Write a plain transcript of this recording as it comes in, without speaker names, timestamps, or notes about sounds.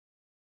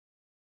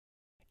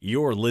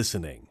You're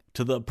listening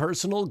to the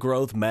Personal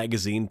Growth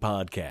Magazine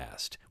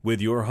podcast with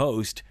your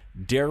host,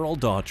 Daryl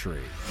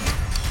Daughtry.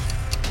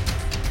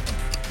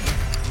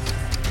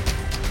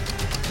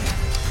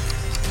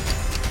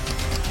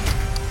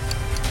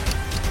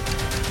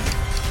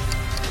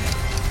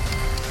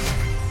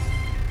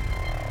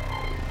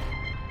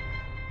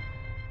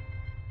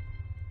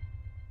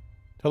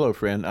 Hello,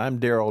 friend.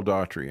 I'm Daryl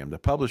Daughtry. I'm the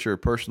publisher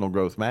of Personal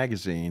Growth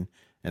Magazine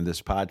and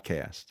this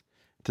podcast.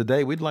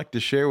 Today, we'd like to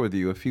share with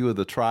you a few of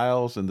the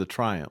trials and the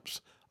triumphs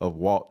of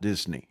Walt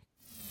Disney.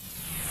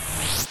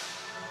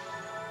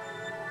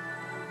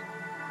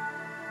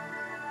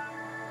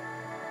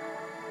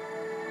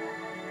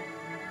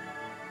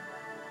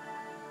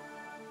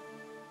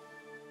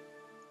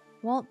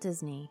 Walt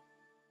Disney.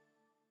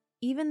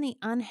 Even the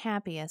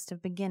unhappiest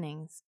of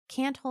beginnings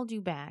can't hold you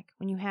back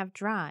when you have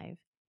drive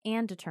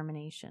and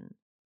determination.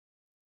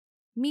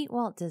 Meet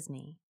Walt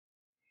Disney.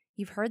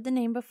 You've heard the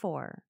name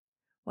before,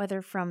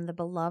 whether from the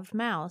beloved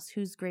mouse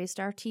who's graced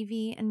our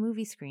TV and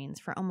movie screens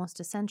for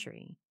almost a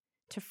century,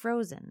 to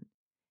Frozen,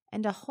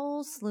 and a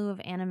whole slew of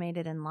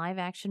animated and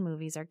live-action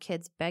movies our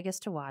kids beg us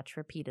to watch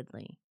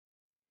repeatedly.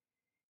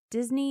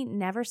 Disney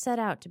never set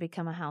out to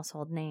become a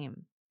household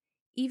name,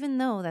 even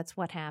though that's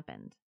what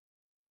happened.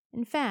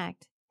 In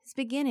fact, his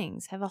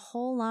beginnings have a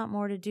whole lot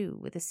more to do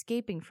with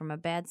escaping from a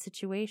bad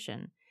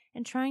situation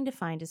and trying to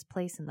find his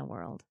place in the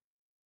world.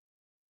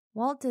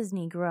 Walt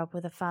Disney grew up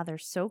with a father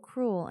so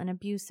cruel and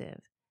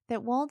abusive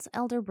that Walt's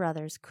elder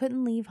brothers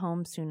couldn't leave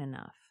home soon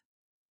enough.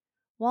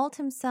 Walt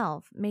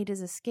himself made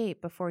his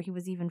escape before he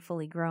was even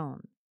fully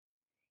grown.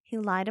 He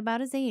lied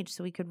about his age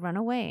so he could run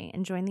away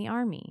and join the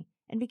army,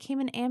 and became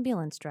an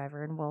ambulance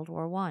driver in World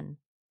War I.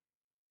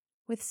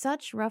 With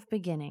such rough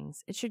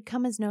beginnings, it should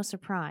come as no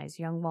surprise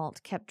young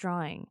Walt kept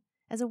drawing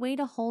as a way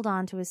to hold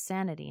on to his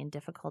sanity in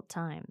difficult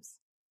times.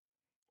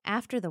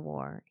 After the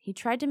war, he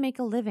tried to make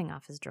a living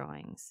off his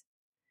drawings,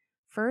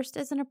 first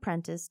as an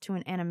apprentice to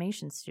an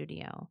animation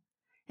studio,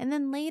 and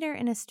then later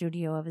in a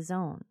studio of his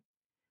own,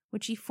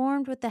 which he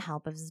formed with the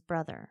help of his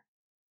brother.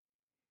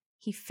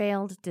 He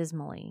failed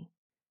dismally.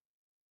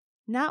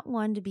 Not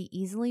one to be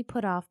easily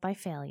put off by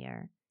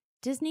failure,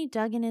 Disney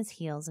dug in his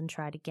heels and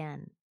tried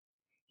again.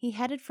 He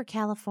headed for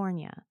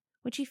California,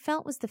 which he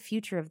felt was the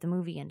future of the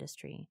movie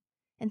industry,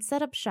 and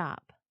set up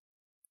shop.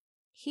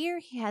 Here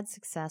he had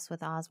success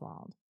with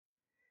Oswald,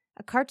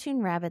 a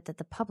cartoon rabbit that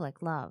the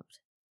public loved.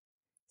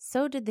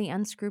 So did the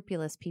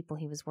unscrupulous people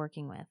he was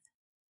working with.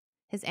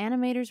 His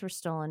animators were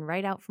stolen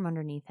right out from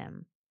underneath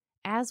him,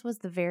 as was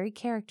the very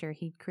character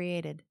he'd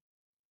created.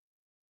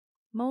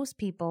 Most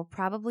people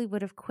probably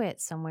would have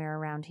quit somewhere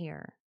around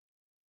here.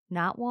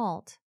 Not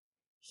Walt.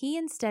 He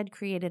instead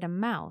created a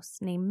mouse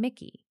named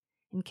Mickey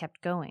and kept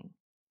going.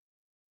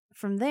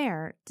 From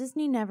there,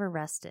 Disney never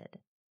rested.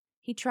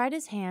 He tried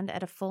his hand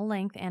at a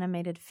full-length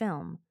animated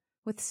film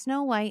with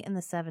Snow White and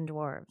the Seven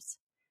Dwarfs,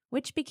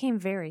 which became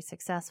very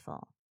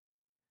successful.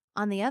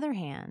 On the other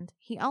hand,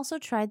 he also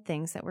tried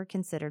things that were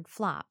considered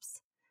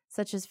flops,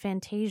 such as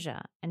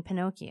Fantasia and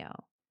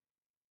Pinocchio.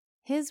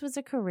 His was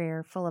a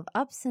career full of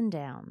ups and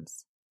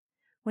downs.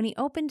 When he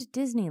opened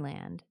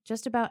Disneyland,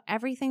 just about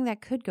everything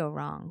that could go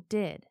wrong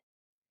did.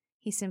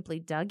 He simply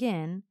dug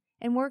in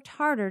and worked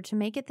harder to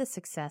make it the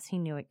success he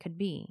knew it could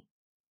be.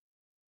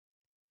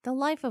 The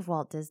life of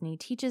Walt Disney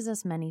teaches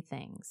us many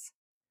things.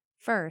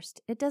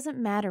 First, it doesn't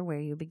matter where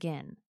you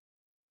begin.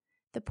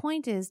 The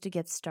point is to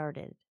get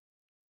started.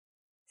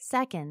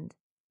 Second,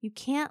 you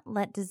can't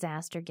let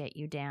disaster get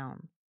you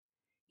down.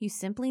 You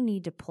simply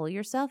need to pull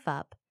yourself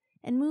up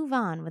and move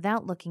on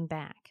without looking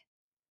back.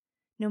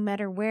 No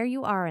matter where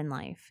you are in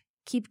life,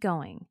 keep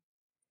going.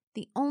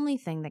 The only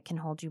thing that can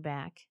hold you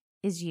back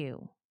is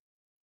you.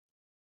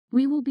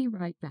 We will be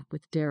right back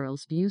with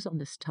Daryl's views on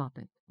this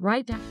topic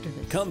right after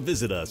this. Come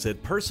visit us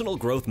at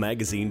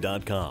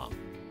personalgrowthmagazine.com.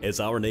 As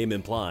our name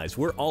implies,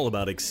 we're all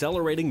about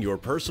accelerating your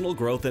personal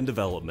growth and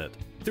development.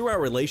 Through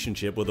our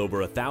relationship with over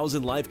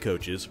 1,000 life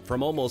coaches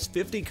from almost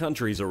 50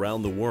 countries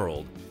around the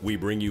world, we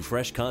bring you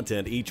fresh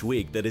content each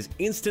week that is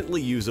instantly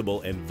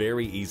usable and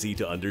very easy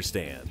to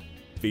understand.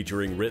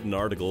 Featuring written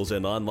articles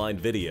and online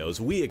videos,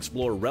 we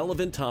explore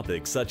relevant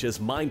topics such as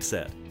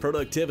mindset,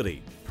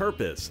 productivity,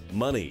 purpose,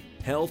 money,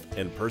 health,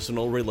 and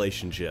personal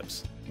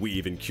relationships. We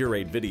even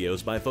curate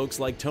videos by folks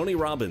like Tony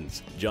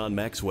Robbins, John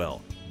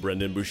Maxwell,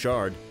 Brendan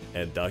Bouchard,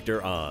 and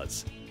Dr.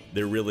 Oz.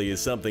 There really is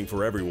something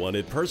for everyone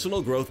at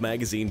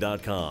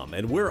personalgrowthmagazine.com,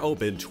 and we're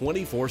open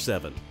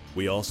 24/7.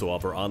 We also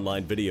offer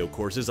online video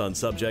courses on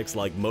subjects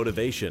like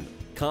motivation,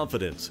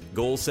 confidence,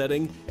 goal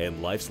setting,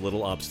 and life's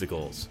little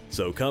obstacles.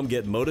 So come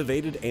get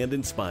motivated and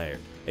inspired,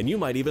 and you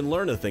might even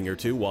learn a thing or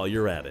two while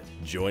you're at it.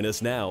 Join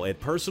us now at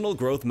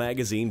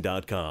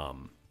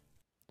personalgrowthmagazine.com.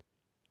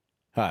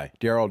 Hi,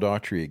 Daryl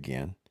Daughtry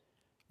again.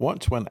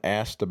 Once when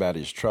asked about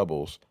his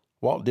troubles,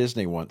 Walt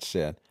Disney once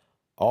said,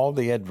 "All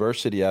the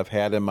adversity I've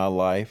had in my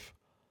life,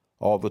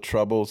 all the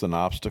troubles and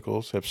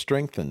obstacles have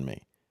strengthened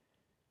me.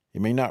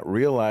 You may not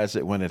realize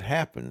it when it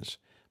happens,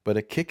 but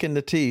a kick in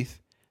the teeth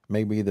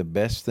may be the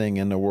best thing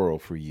in the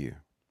world for you."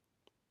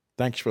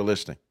 Thanks for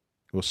listening.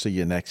 We'll see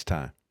you next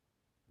time.